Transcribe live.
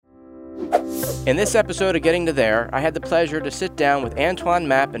In this episode of Getting to There, I had the pleasure to sit down with Antoine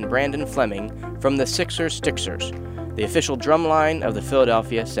Mapp and Brandon Fleming from the Sixers Stixers, the official drumline of the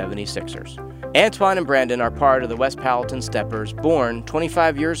Philadelphia 76ers. Antoine and Brandon are part of the West Powelton Steppers, born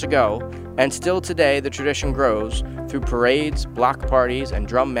 25 years ago, and still today the tradition grows through parades, block parties, and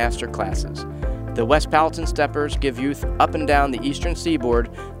drum master classes. The West Powelton Steppers give youth up and down the eastern seaboard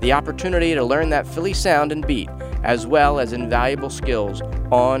the opportunity to learn that Philly sound and beat, as well as invaluable skills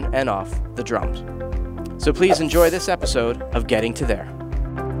on and off the drums. So please enjoy this episode of Getting to There.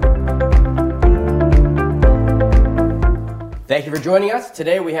 Thank you for joining us.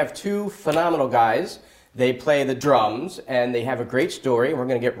 Today we have two phenomenal guys. They play the drums and they have a great story, and we're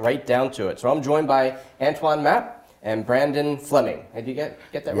going to get right down to it. So I'm joined by Antoine Mapp and Brandon Fleming. Did you get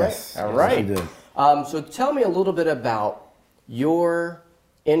that yes, right? All right. Yes, I did. So tell me a little bit about your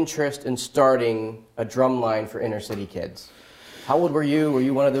interest in starting a drum line for inner city kids. How old were you? Were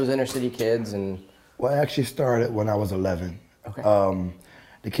you one of those inner city kids? Well, I actually started when I was 11. Okay.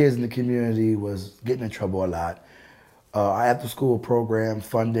 The kids in the community was getting in trouble a lot. After school program,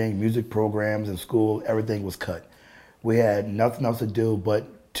 funding, music programs in school, everything was cut. We had nothing else to do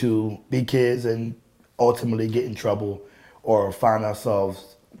but to be kids and ultimately get in trouble or find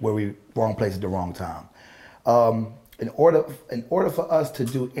ourselves where we wrong place at the wrong time. In order for us to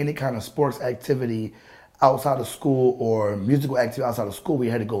do any kind of sports activity outside of school or musical activity outside of school, we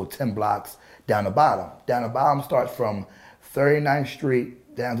had to go 10 blocks down the bottom. Down the bottom starts from 39th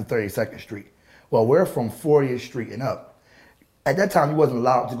Street down to 32nd Street. Well, we're from 40th Street and up. At that time, you wasn't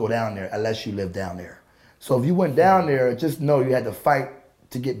allowed to go down there unless you lived down there. So if you went down there, just know you had to fight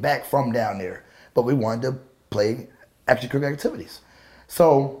to get back from down there. But we wanted to play extracurricular activities.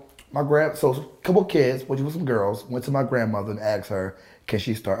 So a couple kids, which was some girls, went to my grandmother and asked her, can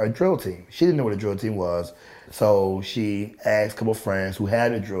she start a drill team? She didn't know what a drill team was. So she asked a couple friends who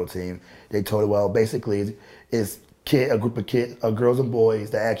had a drill team. They told her, well, basically it's a group of kids, girls and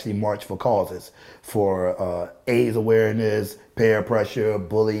boys that actually march for causes, for AIDS awareness, peer pressure,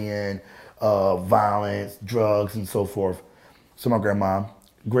 bullying, violence, drugs, and so forth. So my grandma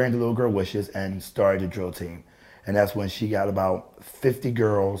granted the little girl wishes and started a drill team. And that's when she got about 50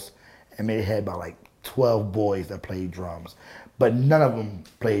 girls, and they had about like 12 boys that played drums. But none of them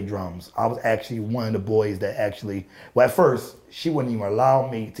played drums. I was actually one of the boys that actually, well, at first, she wouldn't even allow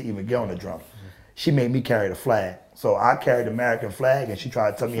me to even get on the drum. She made me carry the flag. So I carried the American flag, and she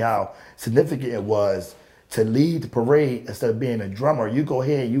tried to tell me how significant it was to lead the parade instead of being a drummer. You go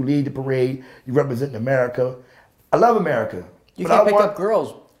ahead, you lead the parade, you represent America. I love America. You can't pick up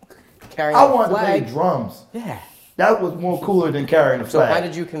girls carrying a flag. I wanted to play drums. Yeah. That was more cooler than carrying the flag. So how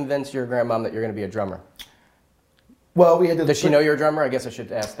did you convince your grandmom that you're going to be a drummer? Well, we had to. Does she know you're a drummer? I guess I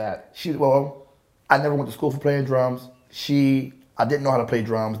should ask that. Well, I never went to school for playing drums. I didn't know how to play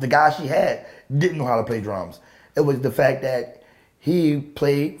drums. The guy she had didn't know how to play drums. It was the fact that he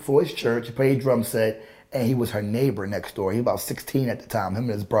played for his church, he played drum set, and he was her neighbor next door. He was about 16 at the time, him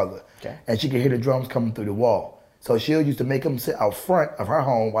and his brother. Okay. And she could hear the drums coming through the wall. So she used to make him sit out front of her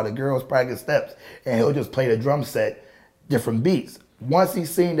home while the girls practice steps, and he'll just play the drum set, different beats. Once he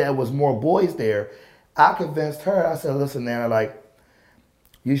seen that there was more boys there, I convinced her. I said, listen, Nana, like,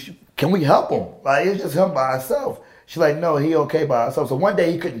 can we help him? Like, it's just him by himself. She's like, no, he okay by himself. So one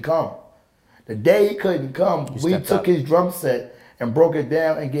day he couldn't come. The day he couldn't come, we took his drum set and broke it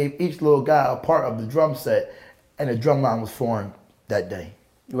down and gave each little guy a part of the drum set, and the drum line was formed that day.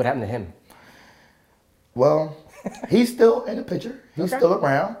 What happened to him? Well, he's still in the picture. He's still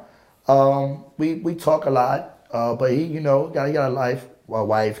around. We talk a lot, but he, got a life, a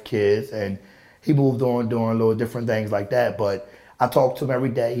wife, kids, and he moved on doing little different things like that. But I talk to him every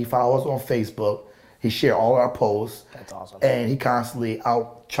day. He follows on Facebook. He shares all our posts. That's awesome. And he constantly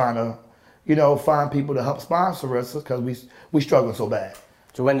out trying to, find people to help sponsor us because we struggling so bad.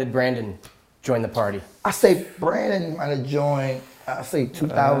 So when did Brandon join the party? I say Brandon might have joined,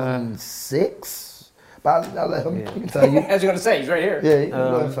 2006. But I'll let him he can tell you. I was going to say, he's right here. Yeah, he can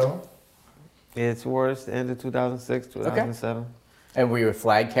go and tell him. Yeah, towards the end of 2006, 2007. Okay. And were you a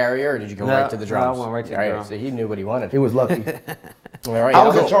flag carrier, or did you go right to the drums? No, I went right to the drums. So he knew what he wanted. He was lucky. All right, I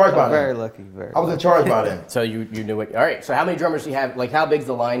was in charge by then. Very lucky. I was in charge by then. So you knew it. All right, so how many drummers do you have? Like, how big's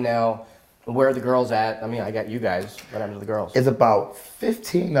the line now? Where are the girls at? I mean, I got you guys. What happened to the girls? It's about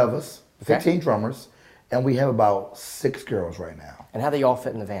 15 of us, 15 drummers, and we have about 6 girls right now. And how they all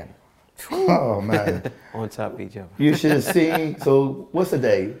fit in the van? Oh, man. On top of each other. You should have seen. So what's the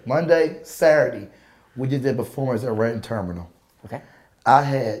day? Monday, Saturday, we did the performance at Renton Terminal. Okay. I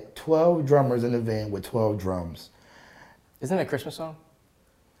had 12 drummers in the van with 12 drums. Isn't that a Christmas song?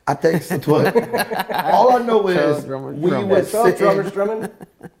 I think so. All I know is we would 12 drummers drumming?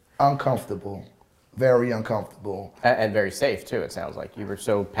 uncomfortable, very uncomfortable. And very safe too. It sounds like you were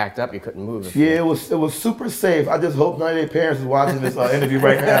so packed up you couldn't move. Yeah, it was super safe. I just hope none of their parents is watching this interview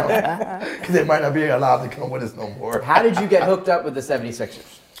right now, because they might not be allowed to come with us no more. How did you get hooked up with the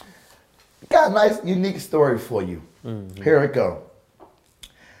 76ers? Got a nice, unique story for you. Here it go.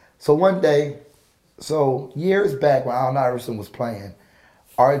 So one day, years back when Allen Iverson was playing,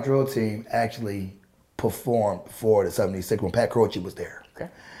 our drill team actually performed for the 76 when Pat Croce was there. Okay.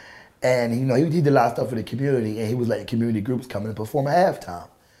 And he did a lot of stuff for the community, and he was letting community groups come in and perform at halftime.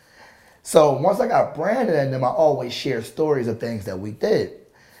 So once I got Brandon and them, I always share stories of things that we did.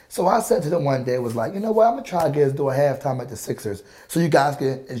 So I said to them one day, was like, you know what, I'm gonna try to get us to do a halftime at the Sixers so you guys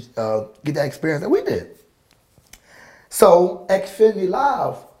can get that experience that we did. So Xfinity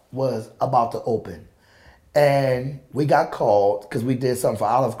Live was about to open. And we got called because we did something for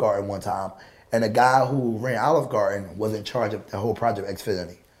Olive Garden one time, and the guy who ran Olive Garden was in charge of the whole project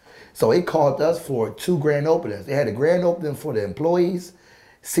Xfinity. So he called us for 2 grand openings. They had a grand opening for the employees,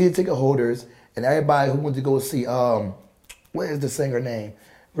 season ticket holders, and everybody who wanted to go see, what is the singer name?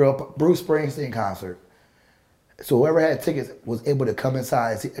 Bruce Springsteen concert. So whoever had tickets was able to come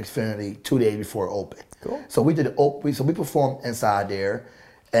inside and see Xfinity 2 days before it opened. Cool. So we performed inside there,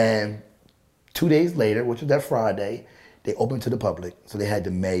 and 2 days later, which was that Friday, they opened to the public. So they had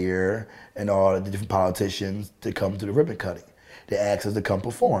the mayor and all the different politicians to come to the ribbon cutting. They asked us to come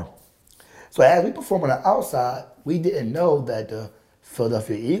perform. So as we performed on the outside, we didn't know that the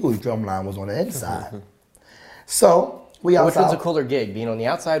Philadelphia Eagles drum line was on the inside. So we outside. Which was a cooler gig, being on the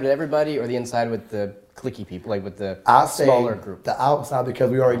outside with everybody or the inside with the cliquey people, like with the smaller group? The outside, because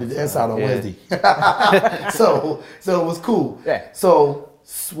we already did the inside on Wednesday. so it was cool. Yeah. So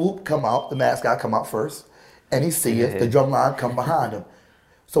Swoop come out, the mascot come out first, and he see us, the drum line come behind him.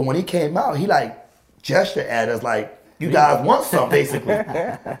 So when he came out, he gestured at us like, you guys want some, basically.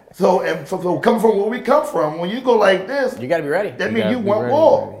 So coming from where we come from, when you go like this, you got to be ready. That means you want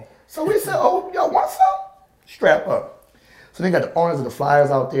more. So we said, oh, y'all want some? Strap up. So they got the owners of the Flyers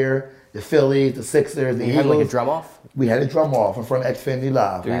out there, the Phillies, the Sixers, the Eagles. You had like a drum off? We had a drum off in front of Xfinity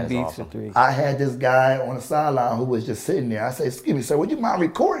Live. 3 beats awesome. for 3. I had this guy on the sideline who was just sitting there. I said, excuse me, sir, would you mind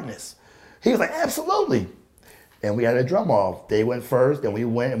recording this? He was like, absolutely. And we had a drum off. They went first, then we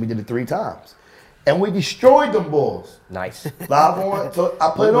went, and we did it 3 times. And we destroyed them bulls. Nice. Live on. So I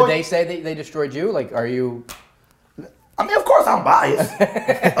put it on. Would they say they destroyed you? Like, are you? I mean, of course I'm biased.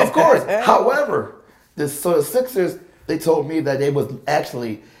 Of course. However, the Sixers, they told me that they was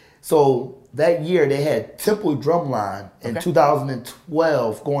actually, so that year they had Temple Drumline in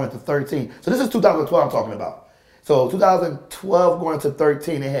 2012 going into 13. So this is 2012 I'm talking about. So 2012 going into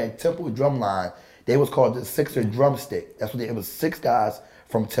 13, they had Temple Drumline. They was called the Sixer Drumstick. That's what it was 6 guys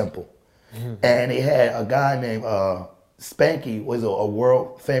from Temple. And they had a guy named Spanky, was a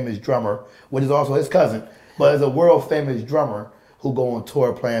world famous drummer, which is also his cousin, but is a world famous drummer who go on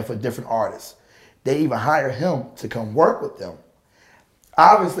tour playing for different artists. They even hired him to come work with them.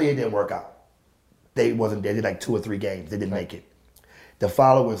 Obviously, it didn't work out. They wasn't there. They did like 2 or 3 games. They didn't make it. The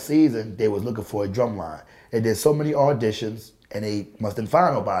following season, they was looking for a drum line. They did so many auditions, and they mustn't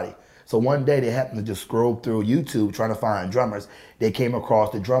find nobody. So one day, they happened to just scroll through YouTube trying to find drummers. They came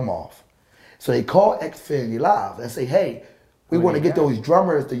across the drum off. So they called Xfinity Live and say, hey, we want to get those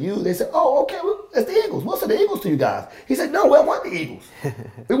drummers to use. They said, oh, okay, well, that's the Eagles. We'll send the Eagles to you guys. He said, no, we don't want the Eagles.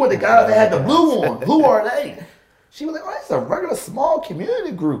 We want the guys that had the blue on. Who are they? She was like, oh, that's a regular small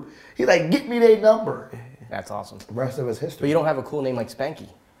community group. He's like, get me their number. That's awesome. The rest of it's history. But you don't have a cool name like Spanky.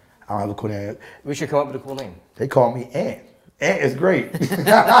 I don't have a cool name. We should come up with a cool name. They call me Ant. Ant is great.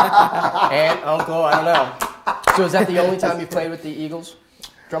 Aunt, uncle, I don't know. So is that the only time you played with the Eagles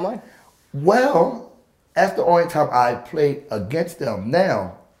drumline? Well, that's the only time I played against them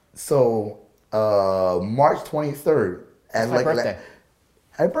now. So March 23rd. Happy birthday.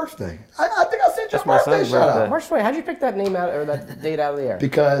 Happy birthday. I think I sent you a my birthday son's shout birthday. out. March 20. How'd you pick that name out or that date out of the air?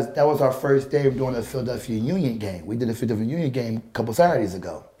 Because that was our first day of doing the Philadelphia Union game. We did the Philadelphia Union game a couple Saturdays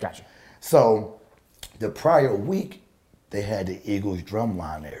ago. Gotcha. So the prior week, they had the Eagles drum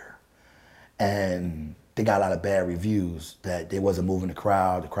line there. And they got a lot of bad reviews that they wasn't moving the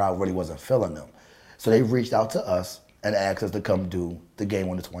crowd really wasn't feeling them. So they reached out to us and asked us to come do the game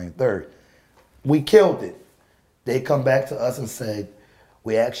on the 23rd. We killed it. They come back to us and said,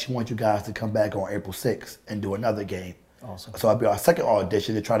 we actually want you guys to come back on April 6th and do another game. Awesome. So I'll be our second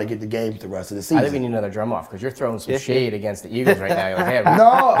audition to try to get the games the rest of the season. I think we need another drum off because you're throwing some shade against the Eagles right now. You're like, hey,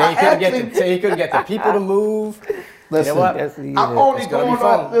 No, he couldn't get the people to move. Listen, what? I'm only It's gonna going be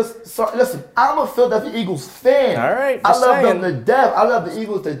fun. off this. So, listen, I'm a Philadelphia Eagles fan. All right, I just love saying. them to death. I love the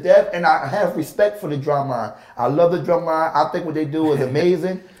Eagles to death, and I have respect for the drum line. I love the drum line. I think what they do is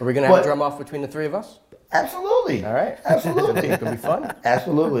amazing. Are we going to have But- a drum off between the three of us? Absolutely. All right. Absolutely. It'll be fun.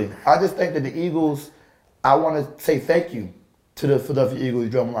 Absolutely. I just think that the Eagles, I want to say thank you to the Philadelphia Eagles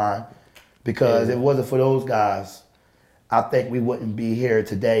drum line because if it wasn't for those guys, I think we wouldn't be here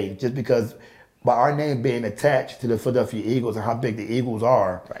today just because by our name being attached to the Philadelphia Eagles and how big the Eagles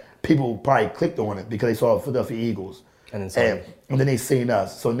are, Right. people probably clicked on it because they saw the Philadelphia Eagles. And then saw you. And then they seen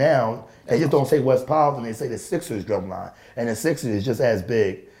us. So now they just don't say West Powell, they say the Sixers drum line. And the Sixers is just as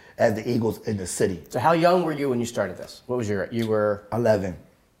big as the Eagles in the city. So how young were you when you started this? What was you were, 11.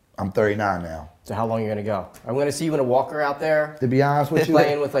 I'm 39 now. so how long are you going to go? I'm going to see you in a walker out there To be honest with you,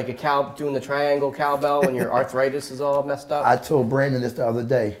 playing with like a cow, doing the triangle cowbell when your arthritis is all messed up. I told Brandon this the other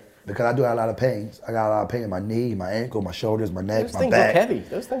day because I do have a lot of pains. I got a lot of pain in my knee, my ankle, my shoulders, my neck, Those my things back. look heavy.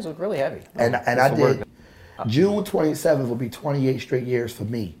 Those things look really heavy. And I did. June 27th will be 28 straight years for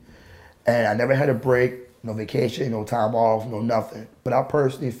me. And I never had a break, no vacation, no time off, no nothing. But I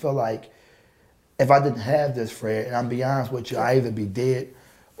personally feel like if I didn't have this, Fred, and I'm be honest with you, I'd either be dead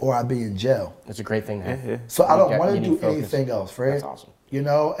or I'd be in jail. It's a great thing to have. So I don't You want to need do focus. anything else, Fred. That's awesome. You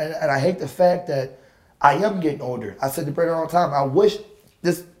know, and I hate the fact that I am getting older. I said to Brandon all the time, I wish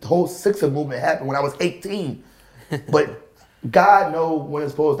this whole Sixer movement happened when I was 18. But God knows when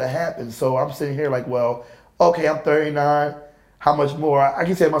it's supposed to happen. So I'm sitting here like, well, okay, I'm 39. How much more? I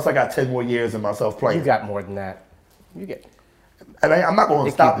can say to myself I got 10 more years in myself playing. You got more than that. You get. And I'm not going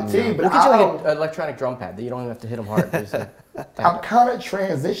to stop the team, but We'll get you I like don't- an electronic drum pad that you don't even have to hit them hard. Just, I'm kind of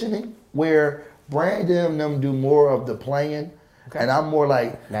transitioning where Brandon and them do more of the playing, Okay. and I'm more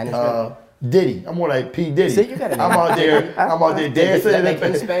like Management? Diddy. I'm more like P. Diddy. See, you got it. I'm out there dancing in that the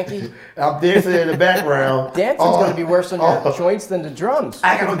make you spanky? I'm dancing in the background. Dancing's going to be worse on your joints than the drums.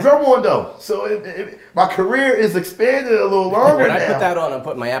 I got a drum on though, so my career is expanded a little longer When I now. put that on, I'm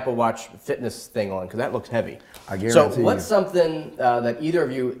putting my Apple Watch fitness thing on because that looks heavy. I So guarantee what's you. something that either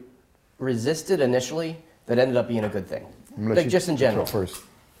of you resisted initially that ended up being a good thing? I'm gonna let Like you just in general. go first.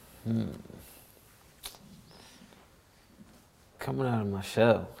 Coming out of my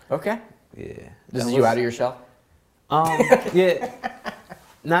shell. Okay. Yeah. This That is you was- out of your shell? Yeah.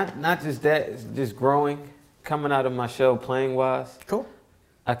 Not just that, it's just growing, coming out of my shell playing wise. Cool.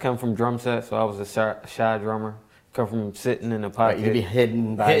 I come from drum set, so I was a shy drummer. Come from sitting in a Right, pocket. you could be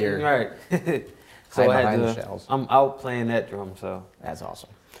hidden by your... right. Hide I had behind the to, shells. I'm out playing that drum, so. That's awesome.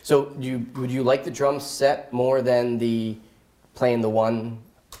 So would you like the drum set more than the playing the one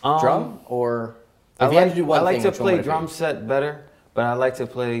drum? Or if you had to do one I like thing, to which one play would it be? drum set better, but I like to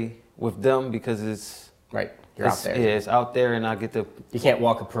play with them because it's Right, you're out there. Yeah, it's out there, and I get to. You can't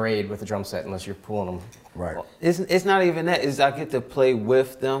walk a parade with a drum set unless you're pulling them. Right. It's not even that. It's I get to play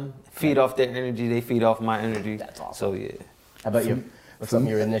with them, feed off their energy. They feed off my energy. That's awesome. So yeah. How about you? What's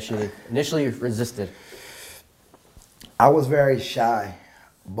something you initially resisted? I was very shy,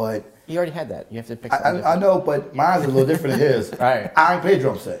 but You already had that. You have to pick something I know, but mine's a little different than his. Right. I ain't play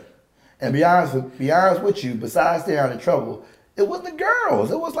drum set. And be honest with you, besides staying out of trouble, it was the girls.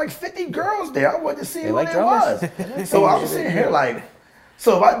 It was like 50 girls there. I wanted to see They who like it drummers. was. So I'm sitting here like,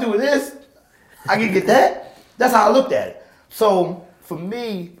 so if I do this, I can get that. That's how I looked at it. So for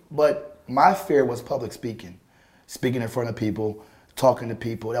me, but my fear was public speaking. Speaking in front of people, talking to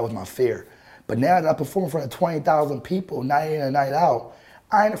people, that was my fear. But now that I perform in front of 20,000 people night in and night out,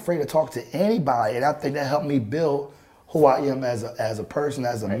 I ain't afraid to talk to anybody. And I think that helped me build who I am as a person,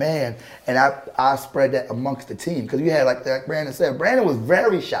 as a man. And I spread that amongst the team. Because you had, like Brandon said, Brandon was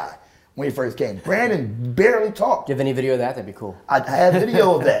very shy when he first came. Brandon barely talked. Do you have any video of that? That'd be cool. I have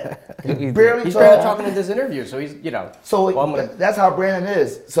video of that. He barely He's talked. barely talking in this interview, so he's, So well, I'm gonna, that's how Brandon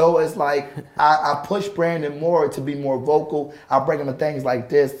is. So it's like I push Brandon more to be more vocal. I bring him to things like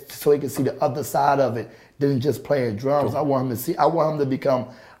this so he can see the other side of it than just playing drums. I want him to become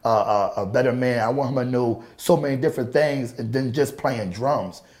a better man. I want him to know so many different things than just playing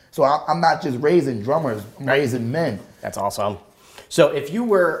drums. So I'm not just raising drummers, I'm raising men. that's awesome. So if you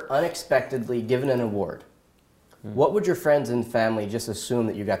were unexpectedly given an award, what would your friends and family just assume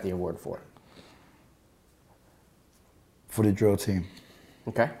that you got the award for? For the drill team.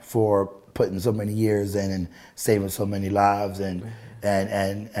 Okay. For putting so many years in and saving so many lives and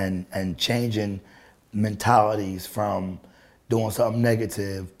changing mentalities from doing something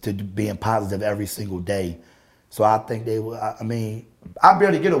negative to being positive every single day. So I think they will. I mean, I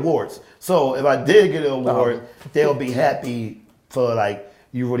barely get awards. So if I did get an award, they'll be happy for like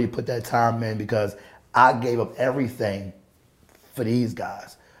you really put that time in because I gave up everything for these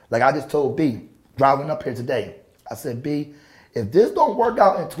guys. Like I just told B, driving up here today, I said, B, if this don't work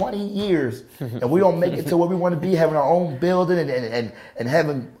out in 20 years and we don't make it to where we want to be, having our own building and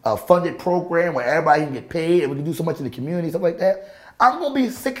having a funded program where everybody can get paid and we can do so much in the community, stuff like that, I'm going to be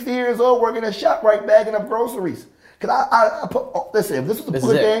 60 years old working a shop right bagging up groceries. Because I put, listen, if this was a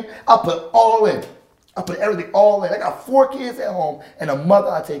good game, I'll put all in. I put everything all in. I got 4 kids at home and a mother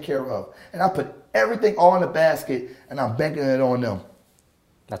I take care of. And I put everything all in a basket and I'm banking it on them.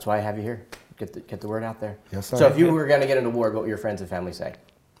 That's why I have you here. Get the word out there. Yes, sir. So if you were going to get an award, what would your friends and family say?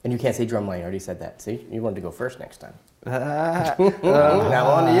 And you can't say drumline. I already said that. See, you wanted to go first next time. Now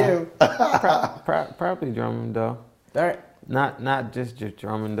on to you. Probably drumming though. All right. Not just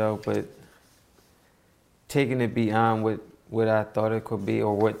drumming though, but taking it beyond what I thought it could be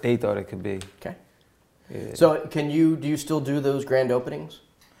or what they thought it could be. Okay. Yeah. So do you still do those grand openings?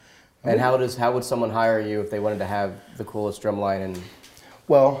 And how would someone hire you if they wanted to have the coolest drumline? And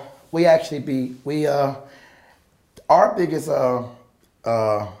well, we actually our biggest to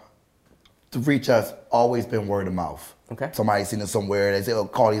reach us always been word of mouth. Okay. Somebody seen us somewhere, they say, oh,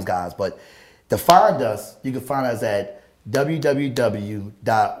 call these guys. But to find us, you can find us at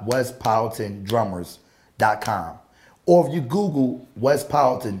www.westpolitandrummers.com. Or if you Google West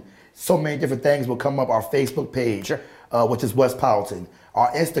Politan, so many different things will come up. Our Facebook page, sure. Which is West Politan.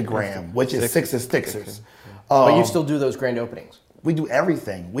 Our Instagram, which is Sixers Stixers. But you still do those grand openings? We do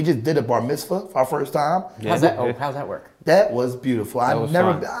everything. We just did a bar mitzvah for our first time. Yeah. How's that work? That was beautiful. I was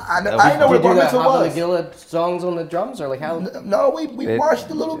never, fun. I didn't know what a bar mitzvah was. Do the songs on the drums, or like how? No, we marched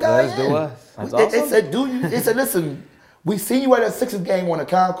the little guy Let's in. do us. That's They awesome. said, they said, listen, we seen you at a Sixers game on the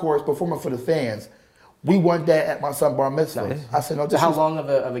concourse performing for the fans. We want that at my son bar mitzvah. Nice. I said, no. So how long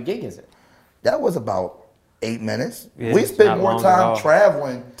of a gig is it? That was about 8 minutes. Yeah, we spent not more long at all. time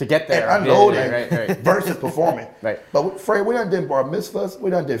traveling To get there. and unloading Yeah, right. versus performing. Right. But Fred, we done did bar mitzvahs, we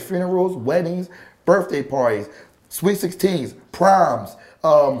done did funerals, weddings, birthday parties, sweet 16s, proms,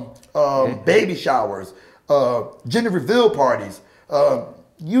 baby showers, gender reveal parties.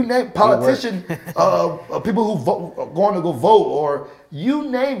 You name politician, people who going to go vote, or you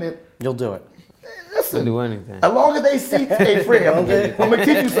name it. You'll do it. Listen, Do anything. as long as they see, hey Fred, I'm gonna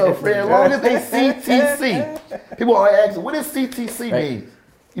teach you something, Fred. As long as they CTC, people are asking, what does CTC Right. mean?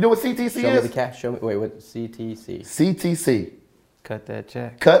 You know what CTC Show me is? the cash. Show me. Wait, what? CTC. CTC. Cut that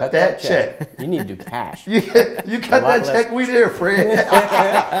check. Cut that check. You need to do cash. You cut A lot that less. check, we there, Fred.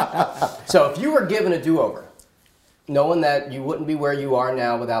 So if you were given a do-over, knowing that you wouldn't be where you are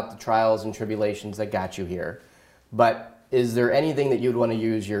now without the trials and tribulations that got you here, but is there anything that you'd want to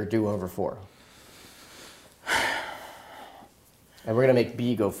use your do-over for? And we're going to make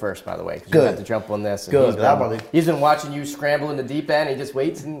B go first, by the way, because you Good. have to jump on this. And Good, he's been watching you scramble in the deep end. He just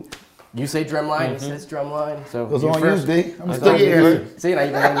waits, and you say drumline, he says drumline. So Goes you on you, first. B. I'm Goes still on you. here. See, and I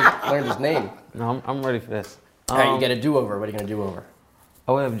even learned his name. No, I'm ready for this. All right, you get a do-over. What are you going to do over?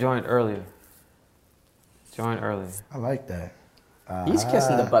 I would have joined earlier. I like that. He's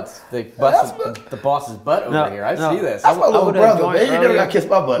kissing the That's boss's butt over here. I see this. That's my little would've brother, joined man. He never earlier. got kissed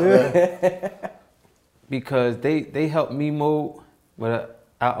my butt, man. Because they helped me mold, but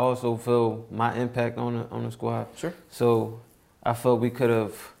I also feel my impact on the squad. Sure. So I felt we could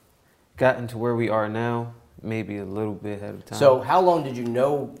have gotten to where we are now, maybe a little bit ahead of time. So how long did you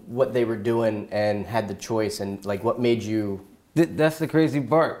know what they were doing and had the choice, and like what made you? That's the crazy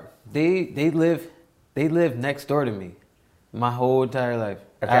part. They live next door to me, my whole entire life.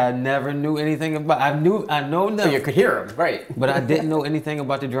 Okay. I never knew anything about. I know So them, you could hear them, right? but I didn't know anything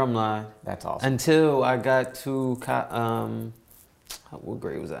about the drum line That's awesome. until I got to what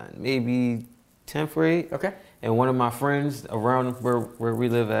grade was I in? Maybe 10th grade. Okay. And one of my friends around where we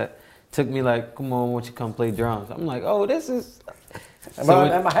live at took me like, come on, why don't you come play drums? I'm like, oh, this is At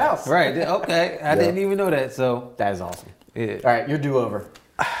my house. right. Okay, I didn't even know that. So That is awesome. yeah. All right, your do-over.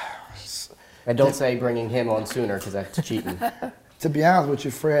 And don't say bringing him on sooner, because that's cheating. To be honest with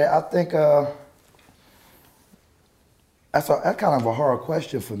you, Fred, I think that's kind of a hard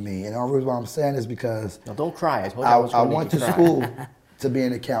question for me. And the only reason why I'm saying is because Now, don't cry. I told you I was I going to went to school to be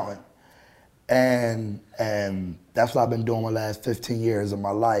an accountant. And that's what I've been doing the last 15 years of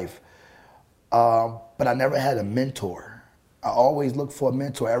my life. But I never had a mentor. I always looked for a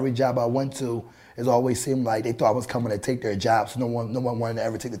mentor. Every job I went to, it always seemed like they thought I was coming to take their job, so no one wanted to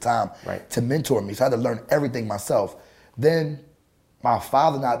ever take the time to mentor me. So I had to learn everything myself. Then my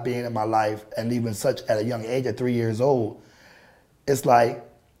father not being in my life and leaving such at a young age at 3 years old, it's like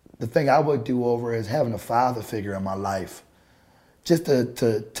the thing I would do over is having a father figure in my life, just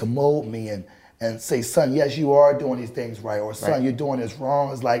to mold me and say, son, yes, you are doing these things right, or son, you're doing this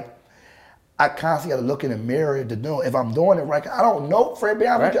wrong. It's like I constantly got to look in the mirror to know if I'm doing it right. I don't know, Fred,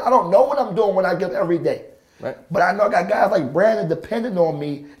 I don't know what I'm doing when I get up every day. Right. But I know I got guys like Brandon depending on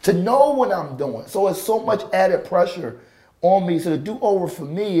me to know what I'm doing. So it's so much added pressure on me. So the do-over for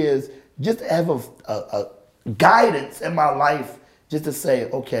me is just to have a guidance in my life, just to say,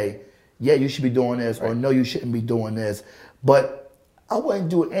 okay, yeah, you should be doing this, or no, you shouldn't be doing this. But I wouldn't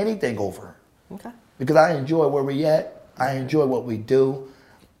do anything over. Okay. Because I enjoy where we at. I enjoy what we do.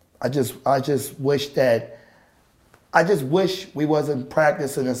 I just wish we wasn't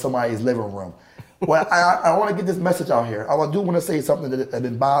practicing in somebody's living room. Well, I want to get this message out here. I do want to say something that has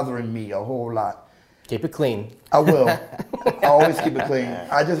been bothering me a whole lot. Keep it clean. I will. I always keep it clean.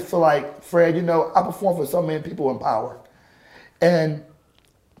 I just feel like, Fred, you know, I perform for so many people in power. And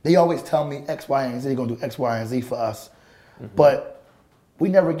they always tell me X, Y, and Z, they're going to do X, Y, and Z for us. Mm-hmm. But we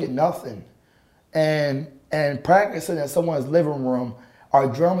never get nothing. And practicing in someone's living room, our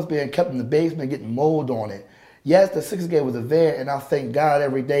drums being kept in the basement, getting mold on it. Yes, the Sixers gave us a van, and I thank God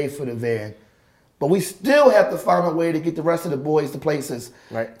every day for the van. But we still have to find a way to get the rest of the boys to places.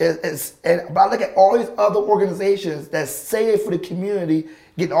 Right. But I look at all these other organizations that say it for the community,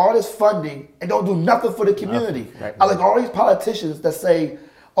 getting all this funding, and don't do nothing for the community. Right. I look at all these politicians that say,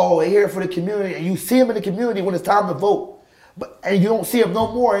 oh, they're here for the community, and you see them in the community when it's time to vote. And you don't see them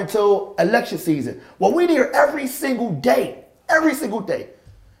no more until election season. Well, we're there every single day,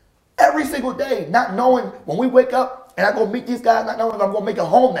 not knowing when we wake up and I go meet these guys, not knowing if I'm going to make it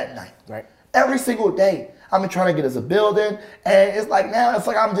home that night. Right. Every single day. I've been trying to get us a building, and it's like now it's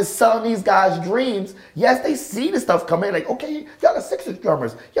like I'm just selling these guys dreams. Yes, they see the stuff coming. Like, okay, y'all the Sixers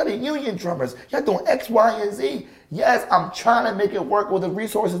drummers, y'all the Union drummers, y'all doing X, Y, and Z. Yes, I'm trying to make it work with the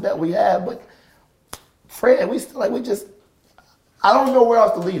resources that we have, but Fred, I don't know where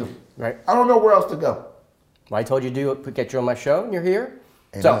else to lead them. Right. I don't know where else to go. Well, I told you to get you on my show, and you're here.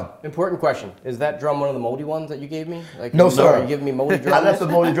 Amen. So, important question. Is that drum one of the moldy ones that you gave me? Like, No, sir. Are you giving me moldy drums? I left the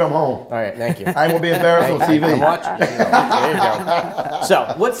moldy drum home. All right, thank you. I ain't gonna be embarrassed on TV. I'm watching. There you go.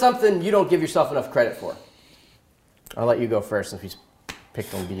 So, what's something you don't give yourself enough credit for? I'll let you go first since we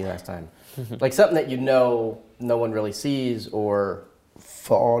picked on B last time. Like something that you know no one really sees, or...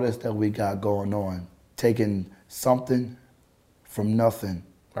 For all this that we got going on, taking something from nothing.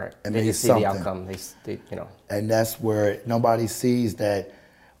 Right. And They made just see something. the outcome. They, you know. And that's where nobody sees that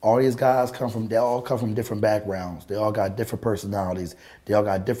all these guys they all come from different backgrounds. They all got different personalities. They all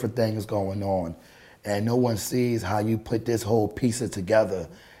got different things going on. And no one sees how you put this whole piece together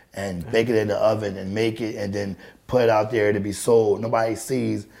and bake it in the oven and make it and then put it out there to be sold. Nobody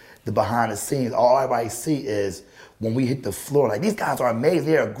sees the behind the scenes. All everybody see is when we hit the floor, like, these guys are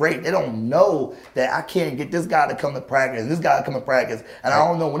amazing, they're great. They don't know that I can't get this guy to come to practice, and this guy to come to practice, and I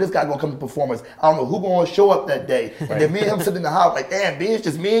don't know when this guy gonna come to performance. I don't know who gonna show up that day. And then me and him sitting in the house like, damn, B, it's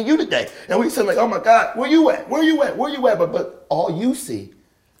just me and you today. And we sit like, oh my God, where you at? Where you at? Where you at? But all you see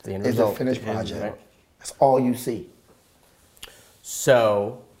is the finished project. Right. That's all you see.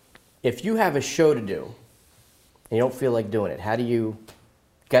 So, if you have a show to do, and you don't feel like doing it, how do you...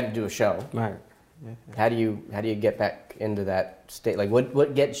 Got to do a show. Right. How do you get back into that state? Like,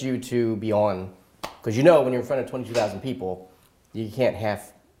 what gets you to be on? Because you know when you're in front of 22,000 people, you can't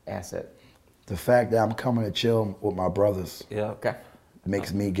half-ass it. The fact that I'm coming to chill with my brothers Okay.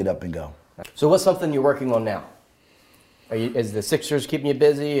 makes me get up and go. So what's something you're working on now? Is the Sixers keeping you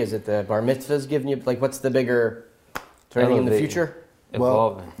busy? Is it the bar mitzvahs giving you, like, what's the bigger, is there anything in the future?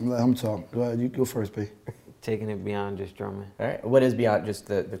 Evolving. Well, let him talk. Go ahead, you go first, B. Taking it beyond just drumming. All right. What is beyond just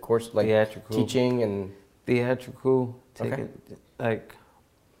the course, like Theatrical. teaching and... Theatrical, taking, like...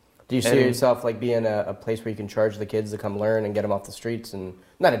 Do you see yourself like being a place where you can charge the kids to come learn and get them off the streets, and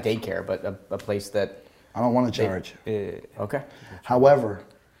not a daycare, but a place that... I don't want to charge. Okay. However,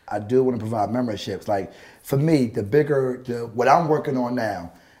 I do want to provide memberships. Like, for me, what I'm working on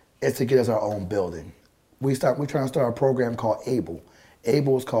now is to get us our own building. We're trying to start a program called ABLE.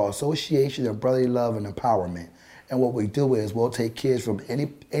 ABLE is called Association of Brotherly Love and Empowerment. And what we do is we'll take kids from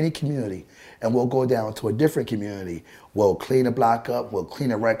any community and we'll go down to a different community. We'll clean a block up, we'll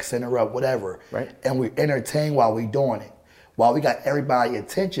clean a rec center up, whatever. Right. And we entertain while we're doing it. While we got everybody's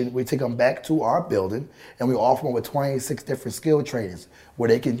attention, we take them back to our building and we offer them with 26 different skill trainings where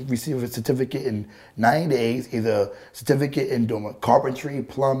they can receive a certificate in 9 days, either certificate in doing carpentry,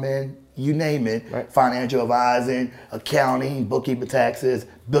 plumbing, you name it, right. Financial advising, accounting, bookkeeping, taxes,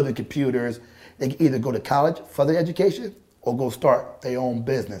 building computers. They can either go to college, further education, or go start their own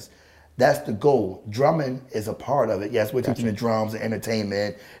business. That's the goal. Drumming is a part of it. Yes, we're teaching the drums and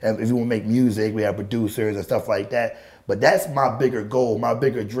entertainment, and if you want to make music, we have producers and stuff like that. But that's my bigger goal, my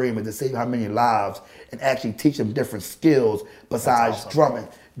bigger dream is to save how many lives and actually teach them different skills besides drumming.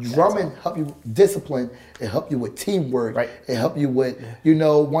 Drumming help you discipline, it help you with teamwork, right. It help you with, you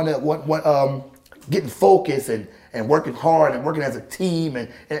know, getting focused and working hard and working as a team. And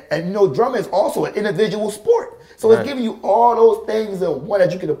you know, drumming is also an individual sport. So it's giving you all those things in one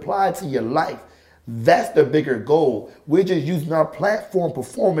that you can apply to your life. That's the bigger goal. We're just using our platform,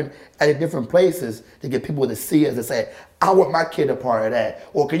 performing at different places to get people to see us and say, I want my kid a part of that.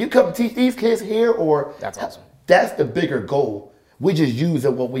 Or can you come teach these kids here? Or That's awesome. That's the bigger goal. We just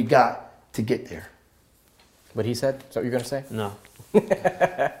using what we got to get there. What he said? Is that what you're going to say? No.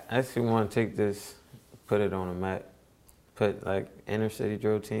 I actually want to take this, put it on a map. Put like inner city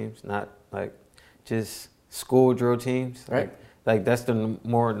drill teams, not like just school drill teams. Right. Like that's the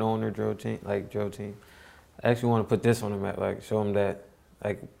more known drill team, drill team. I actually want to put this on the map, like show them that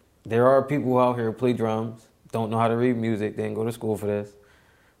like there are people out here who play drums, don't know how to read music, they didn't go to school for this,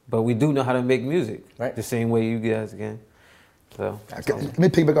 but we do know how to make music, right? The same way you guys can. So let me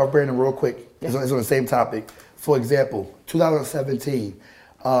pick back up Brandon real quick. It's on the same topic. For example, 2017,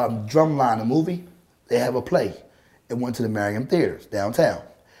 Drumline, the movie, they have a play. It went to the Merriam Theaters downtown,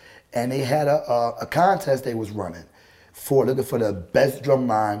 and they had a contest they was running for looking for the best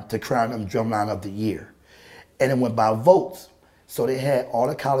drumline to crown them Drumline of the Year. And it went by votes. So they had all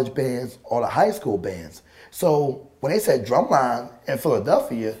the college bands, all the high school bands. So when they said Drumline in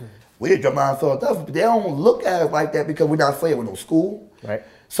Philadelphia, we're Drumline in Philadelphia, but they don't look at it like that because we're not affiliated with no school. Right.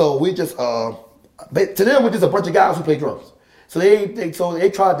 So we just, to them, we're just a bunch of guys who play drums. So they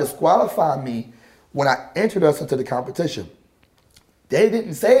tried to disqualify me when I entered us into the competition. They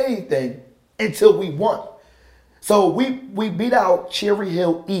didn't say anything until we won. So we beat out Cherry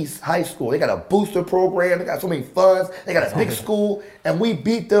Hill East High School. They got a booster program. They got so many funds. They got a big school, and we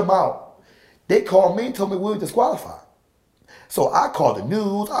beat them out. They called me and told me we were disqualified. So I called the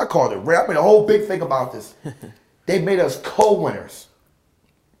news. I called the rap. I made a whole big thing about this. They made us co-winners.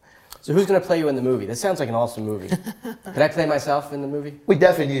 So who's going to play you in the movie? This sounds like an awesome movie. Could I play myself in the movie? We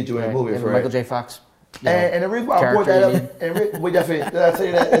definitely need you in the movie. And Michael J. Fox. And the reason why I brought that up, and we definitely, did I tell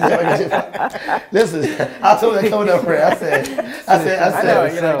you that? Listen, I told him coming up for it. I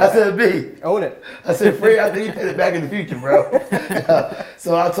said, B. Own it. I said, Fred, I think you paid it back in the future, bro.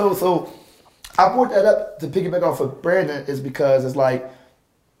 So I brought that up to piggyback off of Brandon is because it's like,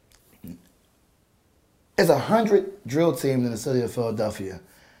 there's 100 drill teams in the city of Philadelphia,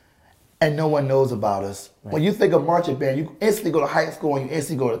 and no one knows about us. Right. When you think of marching band, you instantly go to high school and you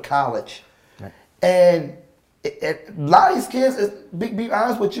instantly go to college. And a lot of these kids, be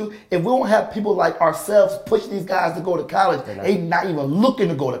honest with you, if we don't have people like ourselves push these guys to go to college, they not even looking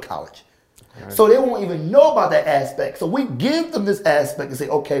to go to college. Right. So they won't even know about that aspect. So we give them this aspect and say,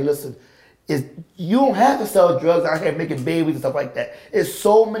 okay, listen, you don't have to sell drugs out here making babies and stuff like that. There's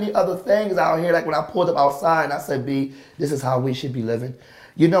so many other things out here. Like when I pulled up outside and I said, B, this is how we should be living.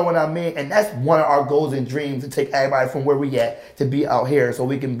 You know what I mean? And that's one of our goals and dreams, to take everybody from where we at to be out here so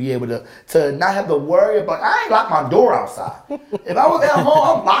we can be able to not have to worry about, I ain't locked my door outside. If I was at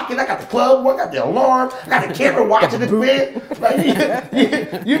home, I'm locking. I got the club, I got the alarm, I got the camera watching the bed.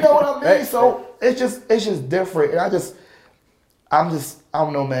 Like, you know what I mean? Right. So it's just different. And I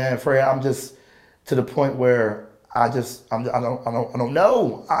don't know, man, Fred. I'm just to the point where I don't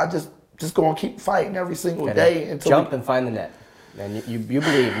know. I just gonna keep fighting every single day until jump and find the net. And you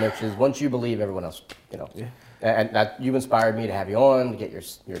believe, which is once you believe, everyone else, Yeah. And that you inspired me to have you on, to get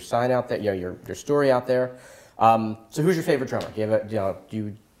your sign out there, your story out there. So who's your favorite drummer? Do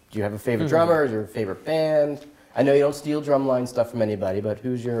you have a favorite drummer? Is your favorite band? I know you don't steal drumline stuff from anybody, but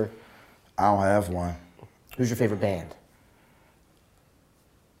who's your? I don't have one. Who's your favorite band?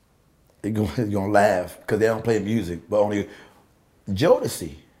 You're gonna laugh because they don't play music, but only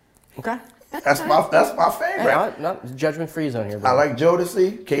Jodeci. Okay. That's my favorite. Not judgment-free zone here. I like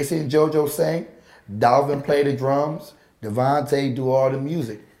Jodeci. Casey and JoJo sing. Dalvin play the drums. Devontae do all the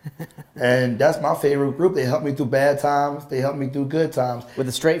music. And that's my favorite group. They help me through bad times. They help me through good times. With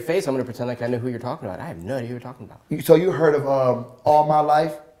a straight face, I'm going to pretend like I know who you're talking about. I have no idea who you're talking about. So you heard of All My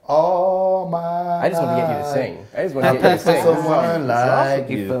Life? All My Life. I just want to get you to sing. I just want to get you to sing. Someone like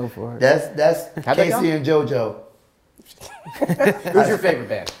you. Fell for it. That's Casey and JoJo. Who's your favorite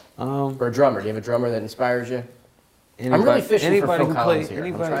band? For a drummer, do you have a drummer that inspires you? I'm really fishing for Phil Collins here.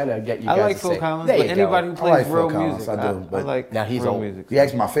 I'm trying to get you guys I like to Phil sing. Collins, but anybody who plays real Phil Collins, music. I do, but like now he's real old. music. He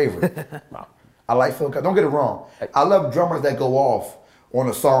actually my favorite. I like Phil Collins. Don't get it wrong. I love drummers that go off on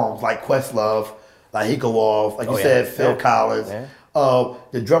the songs, like Questlove. Like he go off, like you said, Phil Collins. Yeah.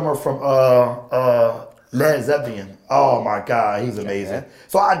 The drummer from Led Zeppelin. Oh my God, he's amazing. Yeah.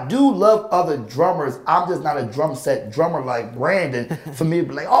 So I do love other drummers. I'm just not a drum set drummer like Brandon. For me to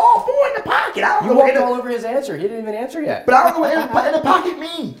be like, oh, boy in the pocket. I don't you know walked all over his answer. He didn't even answer yet. But I don't know what in the pocket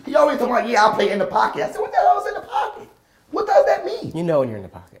means. He always talking about, yeah, I'll play in the pocket. I said, what the hell is in the pocket? What does that mean? You know when you're in the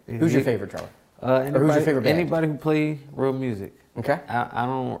pocket. Who's your favorite drummer? Anybody, who's your favorite band? Anybody who play real music. Okay. I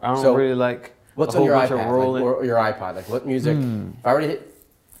don't So, really like What's a on whole your bunch iPad? of rolling. Or your iPod? Like what music? If I were to hit.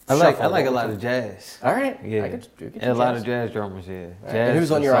 I like shuffle, a what lot would of jazz. All right. Yeah, I could get and a lot jazz. of jazz drummers. Yeah. All right. Jazz And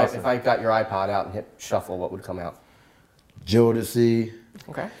who's on your salsa. iPod? If I got your iPod out and hit shuffle, what would come out? Jodeci,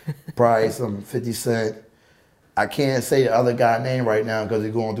 Okay. probably some 50 Cent. I can't say the other guy's name right now because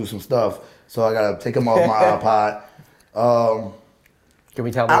he's going through some stuff. So I gotta take him off my iPod. Can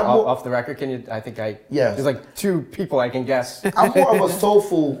we tell me I'm more- off the record? Can you? I think I. Yes. There's like 2 people I can guess. I'm more of a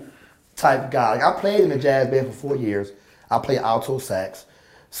soulful type guy. Like I played in a jazz band for 4 years. I play alto sax. I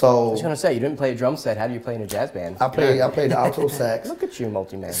So was gonna say you didn't play a drum set. How do you play in a jazz band? I played the alto sax. Look at you,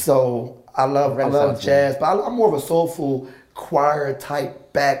 multi-man. So I love Renaissance jazz, but I'm more of a soulful choir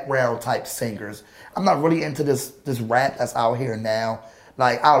type background type singers. I'm not really into this rap that's out here now.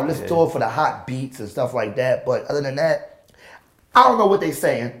 Like I'll listen to it for the hot beats and stuff like that. But other than that, I don't know what they're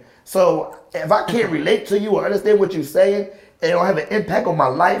saying. So if I can't relate to you or understand what you're saying, and it don't have an impact on my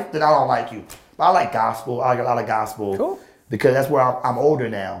life, then I don't like you. But I like gospel. I like a lot of gospel. Cool. Because that's where I'm older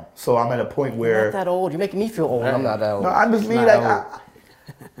now. So I'm at a point You're where not that old. You're making me feel old. I'm not that old. no, I just mean not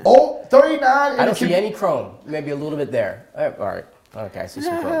like 39. I don't see any chrome. Maybe a little bit there. All right. Okay, I see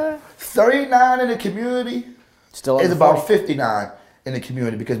some chrome. 39 in the community Still is under about 40? 59 in the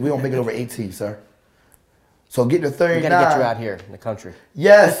community because we don't make it over 18, sir. So getting to We 39. gotta get you out here in the country.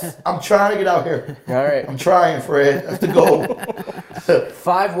 Yes, I'm trying to get out here. All right. I'm trying, Fred. That's the goal.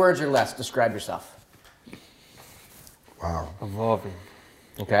 5 words or less. Describe yourself. Wow. Evolving.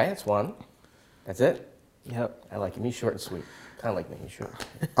 Okay, that's 1. That's it. Yep. I like it. Me short and sweet. Kind of like me. Short.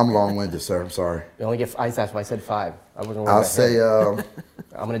 I'm long-winded, sir. I'm sorry. You only get. That's why I said 5. I wasn't. worried I'll about say him.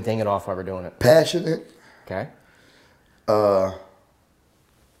 I'm gonna ding it off while we're doing it. passionate, Okay.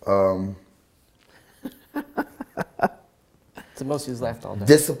 It's the most he's left all day.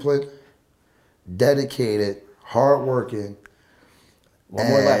 disciplined, dedicated, hardworking. One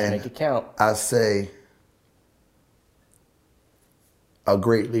more left. and Make it count. I say a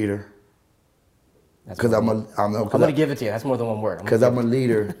great leader That's because what I'm I a need. I'm I'm gonna give it to you. That's more than 1 word. because I'm a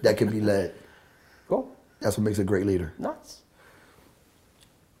leader that can be led. Cool. That's what makes a great leader. Nuts.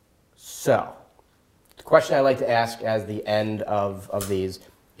 So, the question I like to ask as the end of these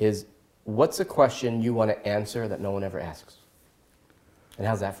is, what's a question you want to answer that no one ever asks? And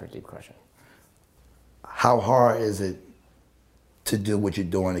how's that for a deep question? How hard is it to do what you're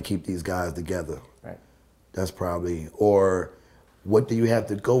doing to keep these guys together? Right. That's probably, or what do you have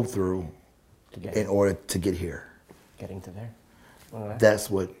to go through To get in order to get here? getting to there. All right. That's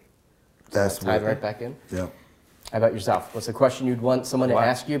what. That's Tied what. right back in. Yeah. How about yourself? What's a question you'd want someone to Wow.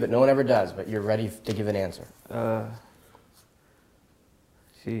 ask you, but no one ever does, but you're ready to give an answer?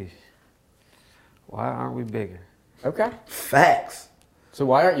 Sheesh. Why aren't we bigger? Okay. Facts. So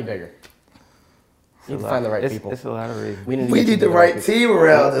why aren't you bigger? You need to find the right people. It's a lot of reasons. We to get need you the to right people. team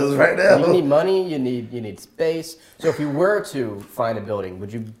around us right now. You need money. You need space. So if you were to find a building,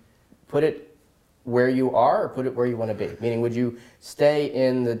 would you put it where you are, or put it where you want to be? Meaning, would you stay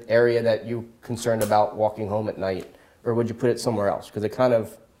in the area that you're concerned about walking home at night, or would you put it somewhere else? Because it kind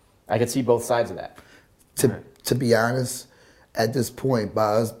of, I could see both sides of that. To be honest, at this point, by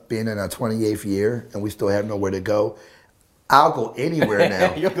us being in our 28th year and we still have nowhere to go, I'll go anywhere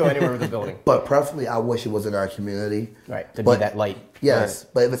now. You'll go anywhere with the building. But preferably, I wish it was in our community. Right, to But- be that light. Yes,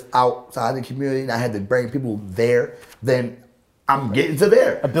 but if it's outside the community and I had to bring people there, then I'm getting to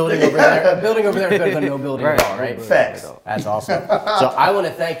there. A building over there. A building over there is better than no building at Right. all, right? Facts. That's awesome. So I want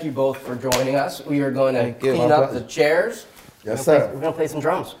to thank you both for joining us. We are going to Thank you. clean My up pleasure. the chairs. Yes, We're sir. going to play some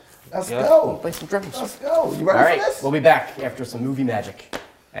drums. Let's Yeah. go. Play some drums. Let's go. You All ready right, for this? we'll be back after some movie magic.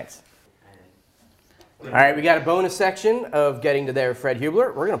 Thanks. All right, we got a bonus section of Getting to There, Fred Hubler.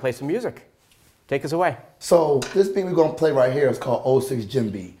 We're going to play some music. Take us away. So this beat we're gonna play right here is called 06 Gym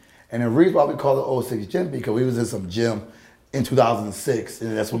Beat. And the reason why we call it 06 Gym Beat because we was in some gym in 2006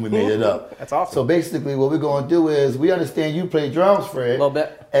 and that's when we made it up. That's awesome. So basically what we're gonna do is we understand you play drums, Fred. A little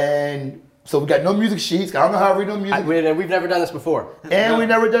bit. And so we got no music sheets. I don't know how to read no music. We've never done this before. And we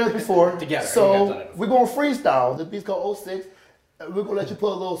never done it before. Together. We've never done So it we're gonna freestyle. The beat's called 06. And we're gonna let you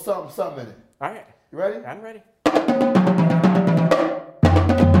put a little something in it. All right, You ready? I'm ready.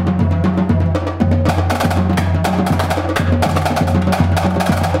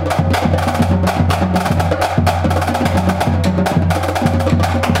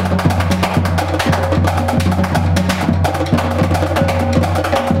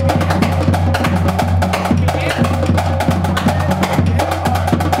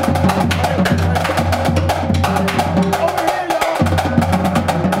 Over here, y'all.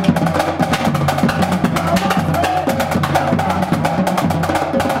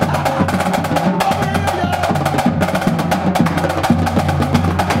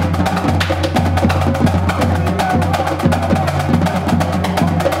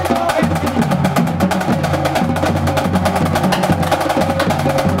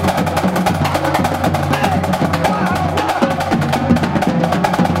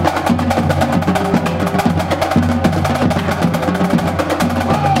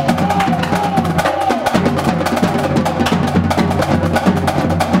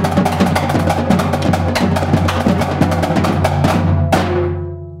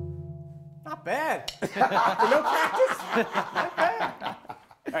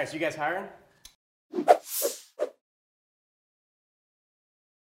 right, so you guys hiring?